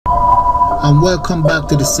and welcome back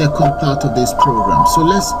to the second part of this program. So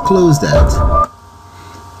let's close that.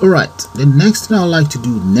 Alright, the next thing I'd like to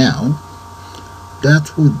do now,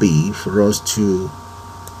 that will be for us to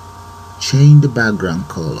change the background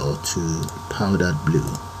color to powdered blue.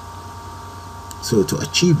 So to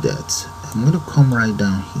achieve that, I'm going to come right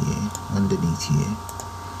down here underneath here,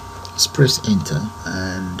 let's press enter,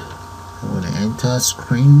 and I'm going to enter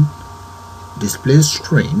screen, display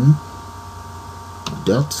screen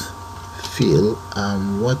dot fill,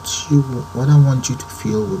 and what I want you to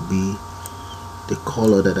fill would be the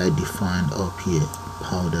color that I defined up here,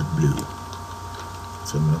 powdered blue.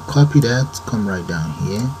 So I'm going to copy that, come right down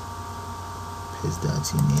here, paste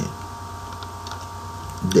that in here.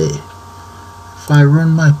 There. If I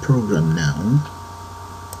run my program now,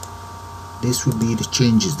 this will be the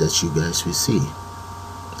changes that you guys will see.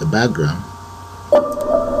 The background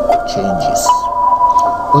changes,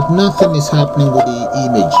 but nothing is happening with the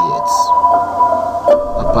image yet,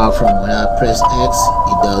 apart from when I press X,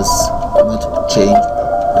 it does multiple change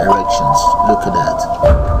directions. Look at that.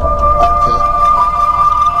 Okay,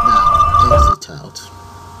 now exit out.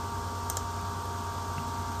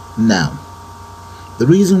 Now the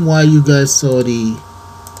reason why you guys saw the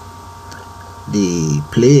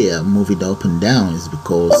player moving up and down is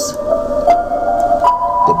because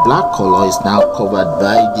the black color is now covered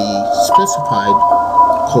by the specified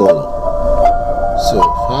color. So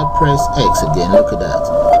if I press X again, look at that,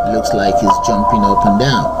 it looks like it's jumping up and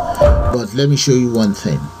down. But let me show you one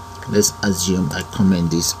thing. Let's assume I comment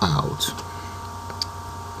this out.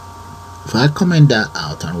 If I comment that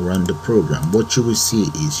out and run the program, what you will see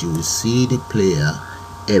is you will see the player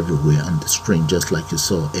everywhere on the screen, just like you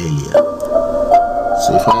saw earlier.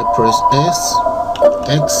 So if I press X,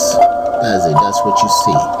 that's it, that's what you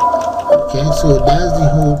see. Okay, so that's the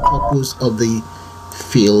whole purpose of the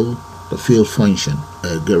fill function.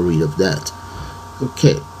 Get rid of that.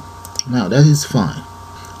 Okay, now that is fine.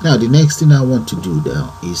 Now the next thing I want to do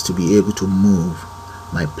now is to be able to move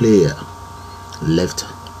my player left,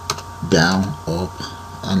 down, up,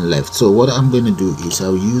 and left. So what I'm going to do is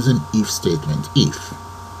I'll use an if statement. If,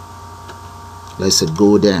 let's say,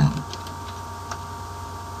 go down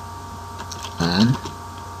and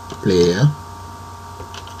player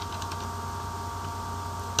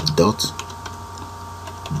dot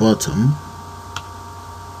bottom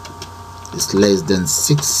is less than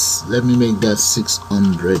 6, let me make that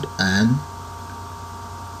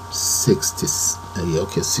 660,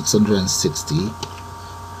 okay, 660,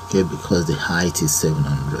 okay, because the height is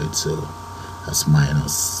 700, so that's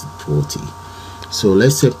minus 40. So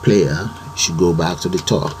let's say player should go back to the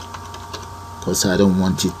top, because I don't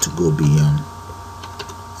want it to go beyond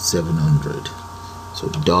 700. So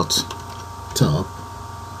dot top,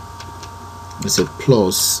 let's say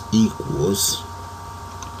plus equals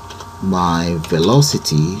my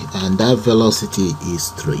velocity, and that velocity is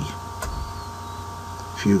 3.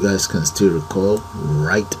 If you guys can still recall,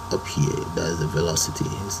 right up here, that's the velocity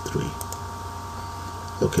is 3.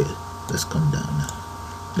 Okay, let's come down now.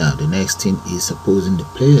 Now the next thing is, supposing the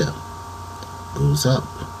player goes up,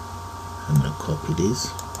 I'm going to copy this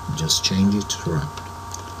and just change it around.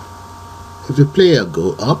 If the player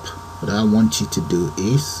go up, what I want you to do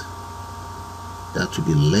is that will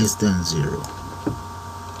be less than 0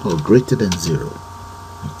 or greater than 0.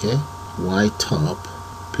 Okay, y top,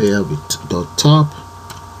 player with dot top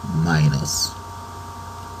minus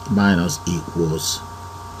equals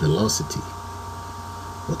velocity.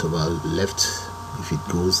 What about left? If it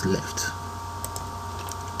goes left,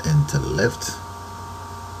 enter left,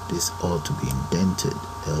 this ought to be indented,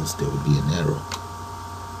 else there will be an error.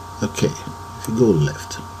 Okay, if you go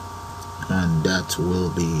left, and that will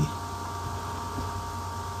be,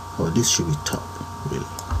 or this should be top really.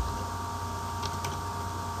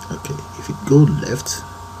 Okay, if it go left,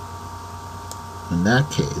 in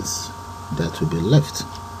that case that will be left,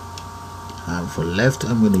 and for left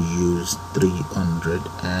I'm going to use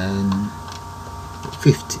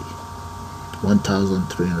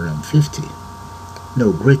 1350,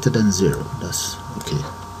 no, greater than 0, that's okay,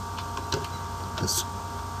 that's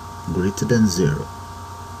greater than 0.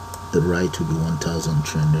 The right will be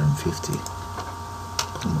 1350.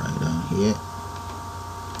 Come right down here,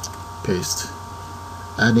 paste,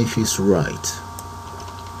 and if it's right,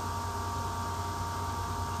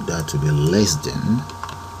 that will be less than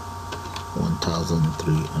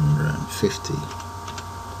 1350.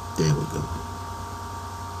 There we go.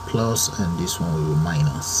 Plus, and this one will be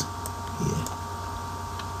minus here.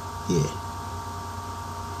 Yeah.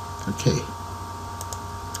 Okay.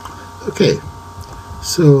 Okay.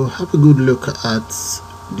 So have a good look at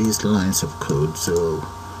these lines of code. So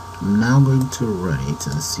I'm now going to run it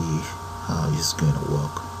and see how it's going to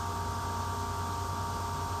work.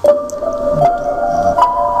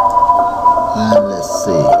 And let's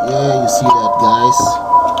see. Yeah, you see that, guys?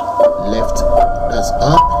 Left, that's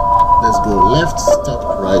up. Let's go left, stop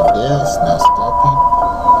right there. It's now stopping.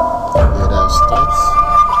 Yeah, that stops.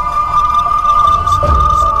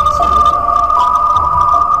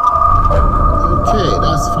 Okay,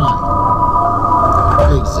 that's fine.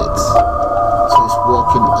 Exit. So it's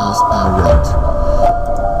working as I want.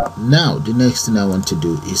 Now, the next thing I want to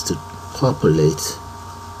do is to populate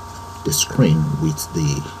the screen with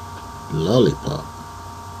the lollipop.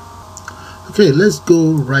 Okay, let's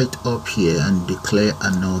go right up here and declare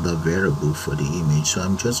another variable for the image. So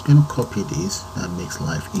I'm just going to copy this. That makes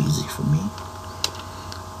life easy for me.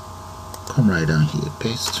 Come right down here,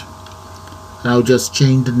 paste. And I'll just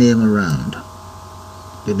change the name around.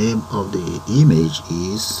 The name of the image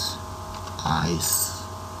is ice.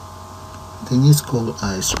 I think it's called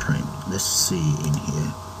ice cream. Let's see in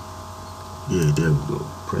here. Yeah, there we go.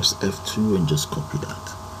 Press F2 and just copy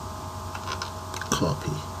that.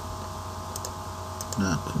 Copy.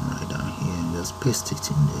 Now come right down here and just paste it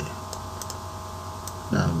in there.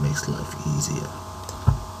 That makes life easier.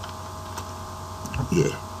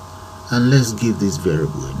 Yeah. And let's give this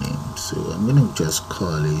variable a name. So I'm gonna just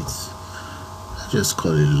call it, just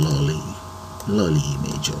call it lolly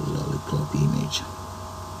image or lollipop image.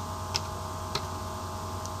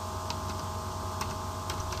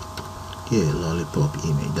 Yeah, lollipop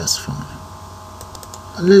image, that's fine.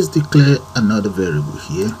 And let's declare another variable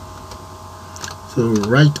here. So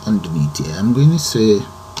right underneath here, I'm going to say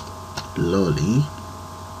lollipop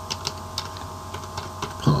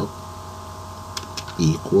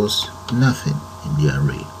equals nothing in the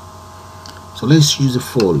array. So let's use a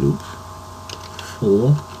for loop.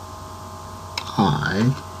 For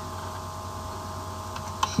I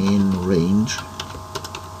in range,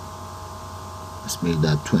 let's make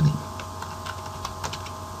that 20,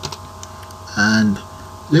 and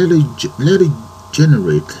let it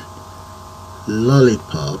generate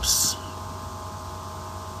lollipops.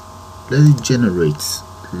 Let it generate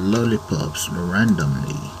lollipops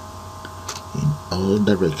randomly in all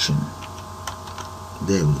directions.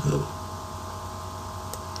 There we go.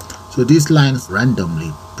 So these lines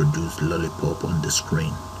randomly produce lollipop on the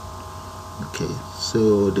screen. Okay,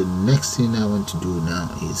 so the next thing I want to do now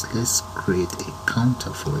is let's create a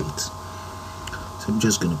counter for it. So I'm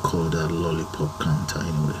just going to call that lollipop counter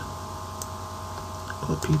anyway.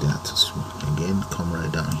 Copy that as well. Again, come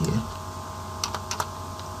right down here.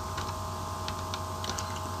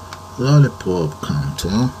 Lollipop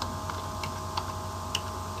counter.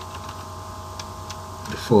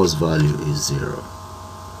 The first value is 0.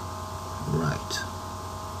 Right.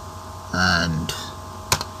 And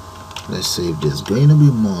let's see if there's going to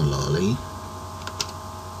be more lolly.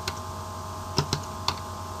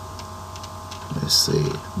 Let's say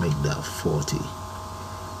make that 40.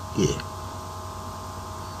 Yeah.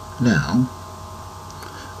 Now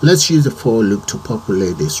let's use the for loop to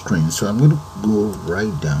populate the screen. So I'm going to go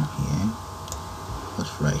right down here.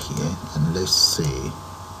 That's right here, and let's say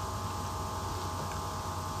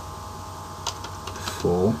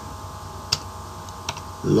for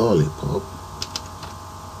lollipop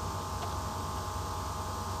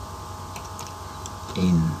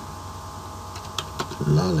in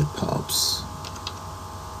lollipops.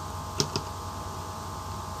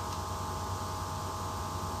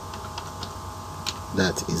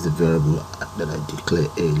 That is the variable that I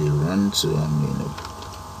declared earlier on, so I'm going to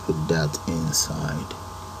put that inside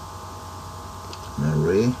an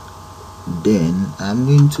array. Then I'm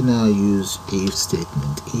going to now use if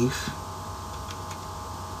statement. If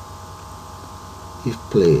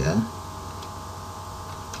player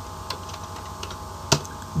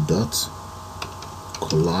dot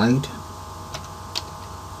collide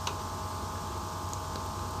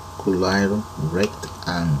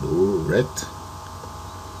rectangle rect,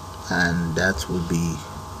 and that will be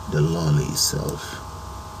the lolly itself.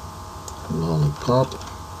 Lollipop,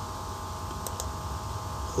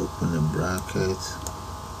 open a bracket,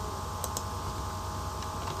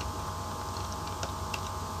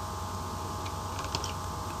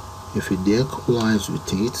 if it there collides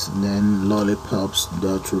with it, then lollipops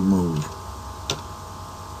dot remove,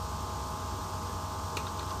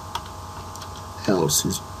 else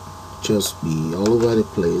it's just be all over the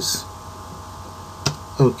place.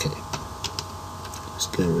 Okay, let's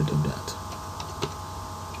get rid of that.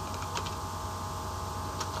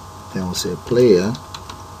 Then we'll say player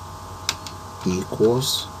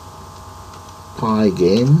equals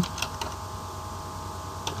Pygame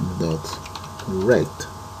dot rect,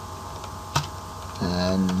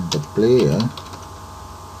 and the player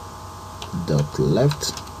dot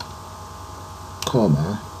left,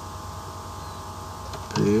 comma,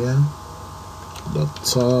 player dot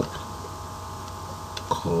top,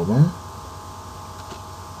 comma,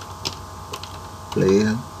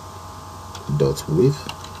 player dot width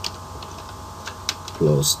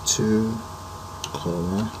plus 2,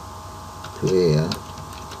 comma, player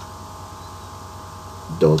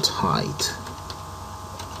dot height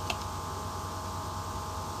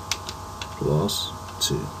plus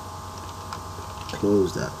 2.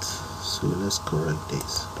 Close that. So let's correct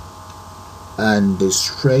this. And the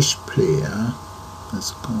stretch player,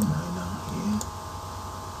 let's come right down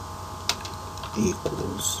here,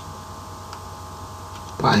 equals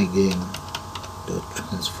Pygame dot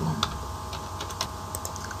transform.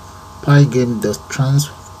 Pygame dot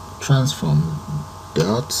transform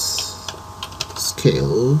dot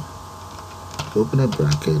scale, open a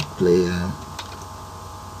bracket, player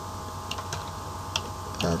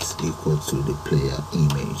that's equal to the player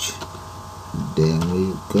image. Then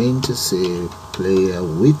we're going to say player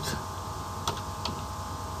width,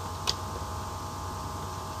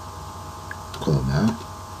 comma,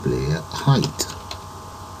 player height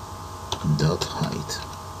dot height.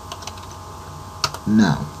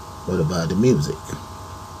 Now what about the music?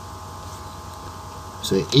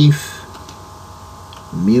 So if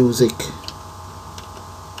music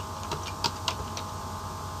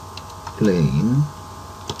playing,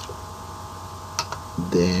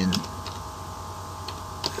 then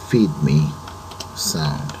feed me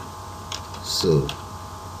sound. So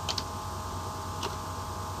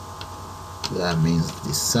that means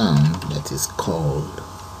the sound that is called,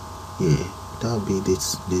 yeah, that'll be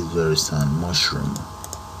this very sound, mushroom.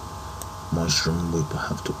 We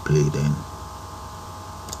have to play then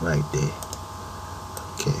right there.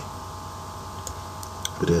 Okay,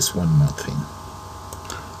 but there's one more thing.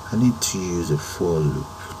 I need to use a for loop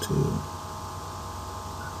to,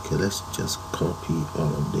 okay, let's just copy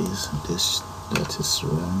all of this. That is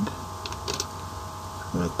wrong.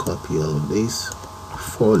 I'm going to copy all of this.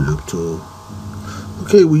 For loop to,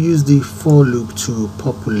 okay, we use the for loop to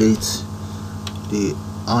populate the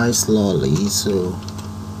ice lolly. So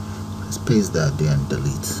let's paste that there and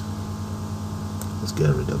delete. Let's get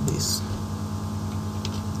rid of this.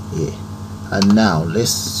 Yeah, and now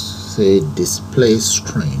let's say display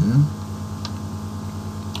string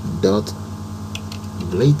dot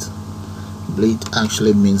bleed. Bleed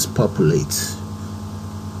actually means populate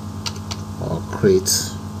or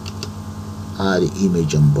create, add the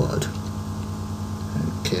image on board.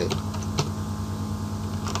 Okay,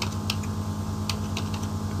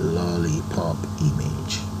 lollipop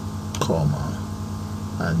image, comma,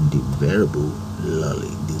 and the variable lolly,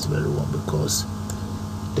 this very one, because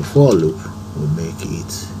the for loop will make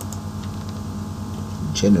it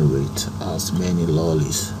generate as many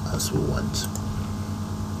lollies as we want,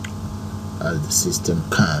 as the system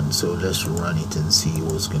can. So let's run it and see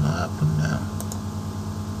what's gonna happen now.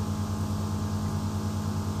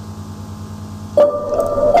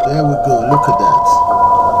 There we go, look at that.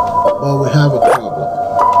 But we have a problem.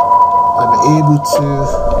 I'm able to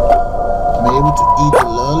eat the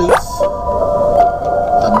lollies.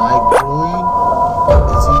 Am I growing?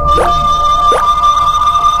 Is he growing?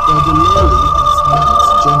 But the lolly is not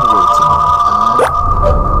generating, and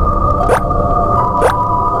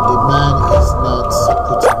the man is not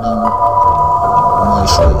putting on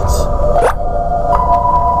much weight.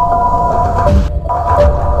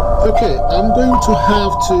 Okay, I'm going to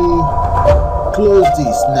have to close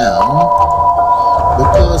this now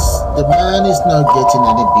because the man is not getting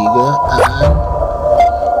any bigger, and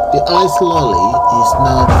the ice lolly is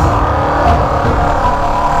not.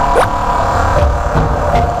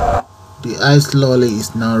 The ice lolly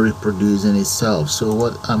is now reproducing itself. So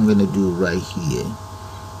what I'm gonna do right here,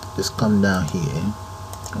 just come down here,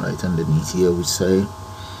 right underneath here, we say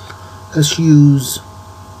let's use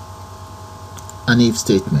an if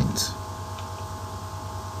statement.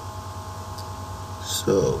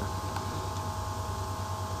 So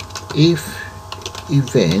if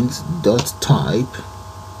event dot type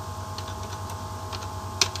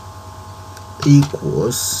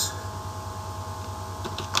equals,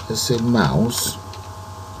 let's say mouse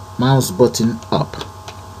button up,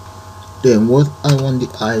 then what I want the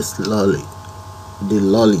ice lolly, the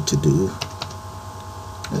lolly to do,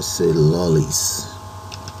 let's say lollies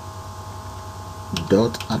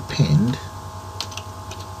dot append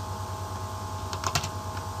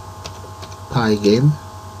Pygame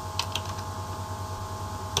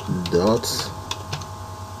dot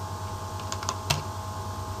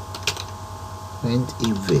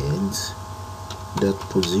event dot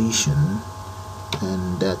position,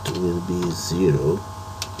 and that will be 0.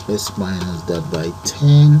 let's minus that by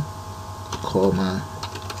 10, comma,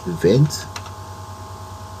 event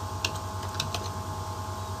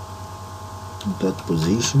dot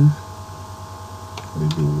position will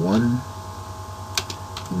be 1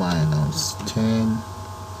 minus 10,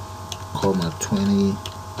 comma 20,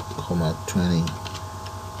 comma 20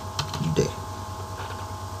 there.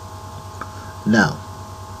 Now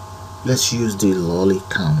let's use the lolly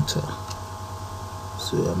counter.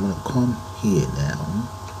 So I'm going to come here now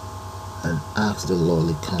and ask the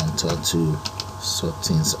lolly counter to sort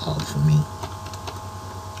things out for me.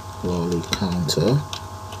 Lolly counter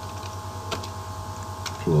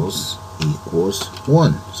plus equals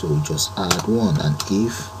 1, so we just add 1, and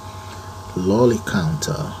if lolly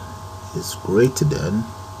counter is greater than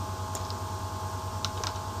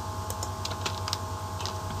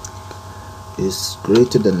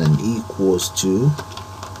and equals to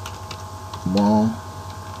more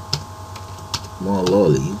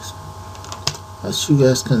lollies, as you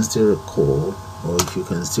guys can still recall, or if you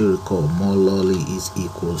can still recall, more lolly is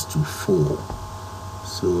equals to 4.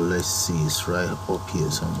 So let's see, it's right up here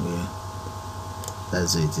somewhere.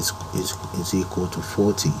 That's it, it's equal to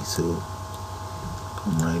 40. So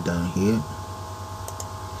come right down here,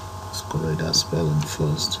 let's correct that spelling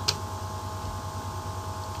first,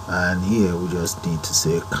 and here we just need to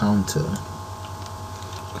say counter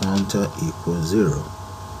equals 0.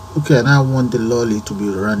 Okay, now I want the lolly to be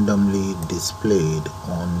randomly displayed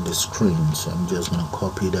on the screen, so I'm just going to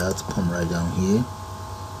copy that, come right down here,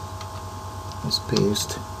 let's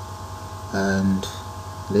paste, and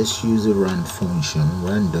let's use a rand function,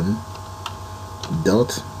 random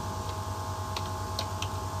dot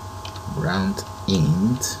round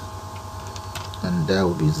int, and that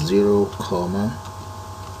will be 0, comma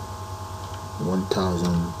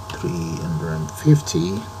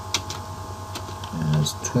 1350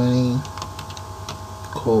 minus 20,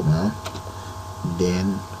 comma,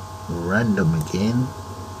 then random again.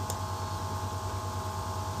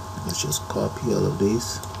 Let's just copy all of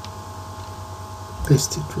this,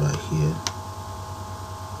 paste it right here,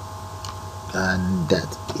 and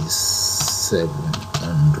that is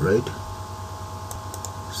 700.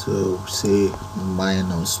 So say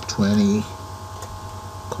minus 20,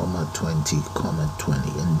 comma 20, comma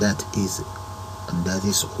 20, and that is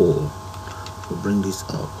all. We'll bring this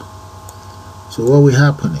up. So what will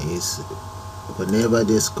happen is, whenever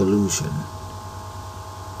there's collision,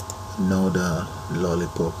 another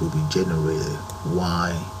lollipop will be generated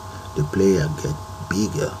while the player get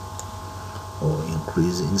bigger or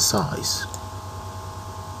increase in size.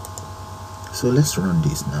 So let's run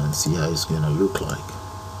this now and see how it's gonna look like.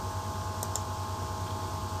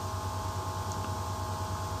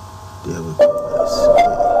 There we go, guys.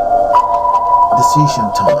 Okay.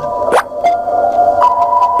 Decision time.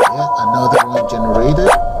 Yeah, another one generated.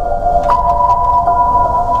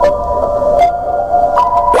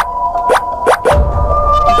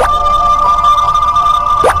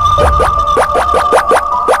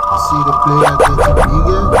 See the player getting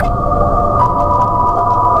bigger.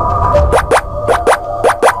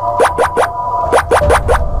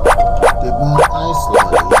 The more ice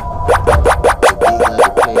lolly, the bigger the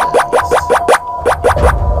player is.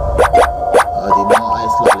 The more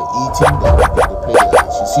ice lolly eating, the bigger the player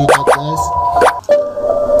is. You see that, guys?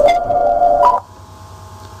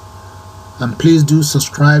 And please do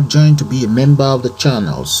subscribe, join to be a member of the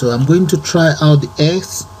channel. So I'm going to try out the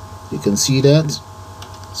X. You can see that.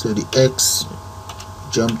 So the X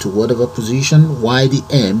jump to whatever position, while the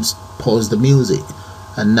M's pause the music,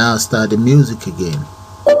 and now start the music again.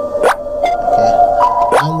 Okay,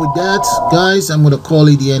 and with that, guys, I'm gonna call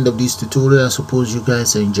it the end of this tutorial. I suppose you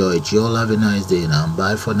guys enjoyed. You all have a nice day now.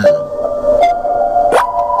 Bye for now.